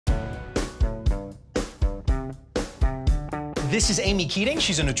This is Amy Keating.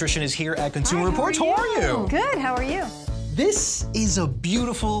 She's a nutritionist here at Consumer Reports. How are you? Good, how are you? This is a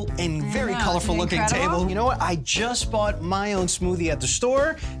beautiful and very colorful looking table. You know what? I just bought my own smoothie at the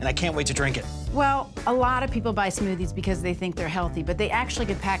store, and I can't wait to drink it. Well, a lot of people buy smoothies because they think they're healthy, but they actually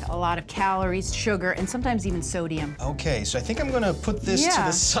could pack a lot of calories, sugar, and sometimes even sodium. Okay, so I think I'm gonna put this to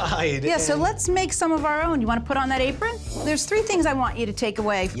the side. Yeah, so let's make some of our own. You wanna put on that apron? There's 3 things I want you to take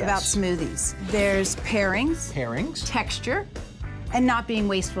away about smoothies. There's pairings. Texture. And not being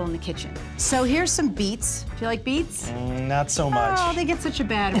wasteful in the kitchen. So here's some beets. Do you like beets? Not so much. Oh, they get such a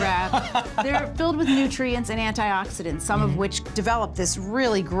bad rap. They're filled with nutrients and antioxidants, some of which develop this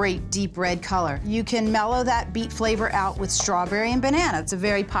really great deep red color. You can mellow that beet flavor out with strawberry and banana. It's a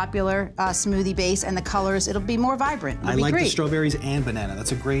very popular smoothie base, and the colors, it'll be more vibrant. I like the strawberries and banana.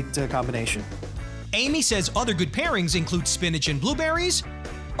 That's a great combination. Amy says other good pairings include spinach and blueberries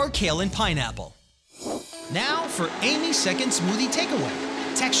or kale and pineapple. Now for Amy's second smoothie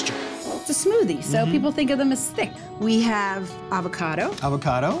takeaway, texture. It's a smoothie, so people think of them as thick. We have avocado.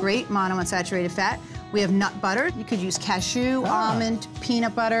 Great monounsaturated fat. We have nut butter. You could use cashew, almond,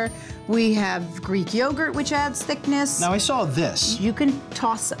 peanut butter. We have Greek yogurt, which adds thickness. Now I saw this. You can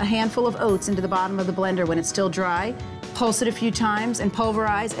toss a handful of oats into the bottom of the blender when it's still dry, pulse it a few times and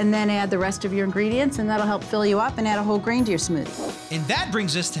pulverize, and then add the rest of your ingredients, and that'll help fill you up and add a whole grain to your smoothie. And that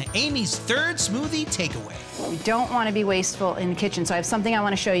brings us to Amy's third smoothie takeaway. We don't want to be wasteful in the kitchen, so I have something I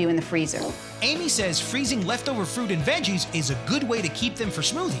want to show you in the freezer. Amy says freezing leftover fruit and veggies is a good way to keep them for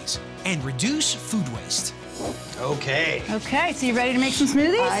smoothies and reduce food waste. Okay. Okay, so you ready to make some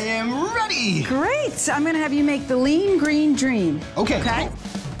smoothies? I am ready. Great. I'm going to have you make the Lean Green Dream. Okay.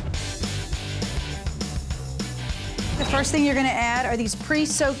 The first thing you're gonna add are these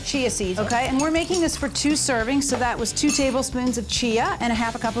pre-soaked chia seeds, okay? And we're making this for 2 servings, so that was 2 tablespoons of chia and a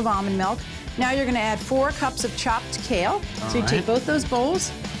half a cup of almond milk. Now you're gonna add 4 cups of chopped kale. So you take both those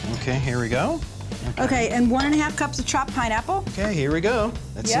bowls. Okay, here we go. Okay, and 1 1/2 cups of chopped pineapple. Okay, here we go.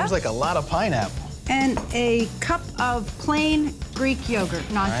 That seems like a lot of pineapple. And a cup of plain Greek yogurt,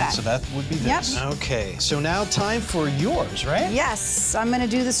 non-fat. All right, so that would be this. Yep. Okay, so now time for yours, right? Yes, I'm gonna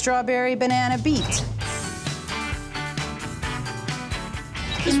do the strawberry banana beet.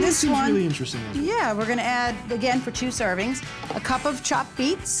 This one really interesting. Yeah, we're gonna add, again, for 2 servings, a cup of chopped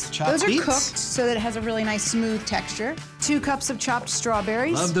beets. Those are cooked so that it has a really nice smooth texture. 2 cups of chopped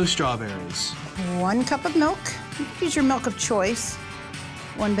strawberries. Love those strawberries. 1 cup of milk. You can use your milk of choice.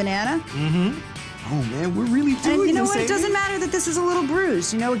 1 banana. Oh man, we're really doing this. And you know what? It doesn't matter that this is a little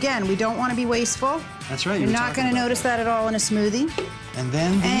bruised. You know, again, we don't want to be wasteful. That's right. You're not going to notice that at all in a smoothie. And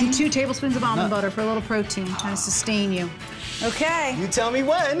then And 2 tablespoons of almond butter for a little protein, trying to sustain you. Okay. You tell me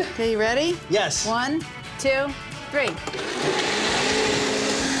when. Okay, you ready? Yes. 1, 2, 3.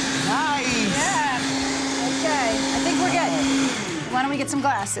 Nice. Yeah. Okay, I think we're good. Why don't we get some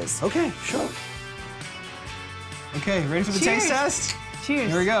glasses? Okay, sure. Okay, ready for the taste test? Cheers.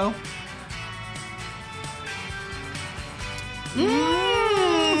 Here we go. So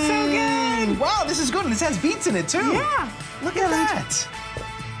good. Wow, this is good, and this has beets in it too. Yeah. Look at that.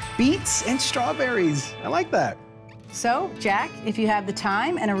 Beets and strawberries. I like that. So, Jack, if you have the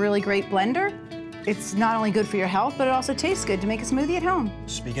time and a really great blender, it's not only good for your health, but it also tastes good to make a smoothie at home.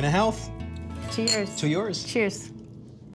 Speaking of health. Cheers. To yours. Cheers.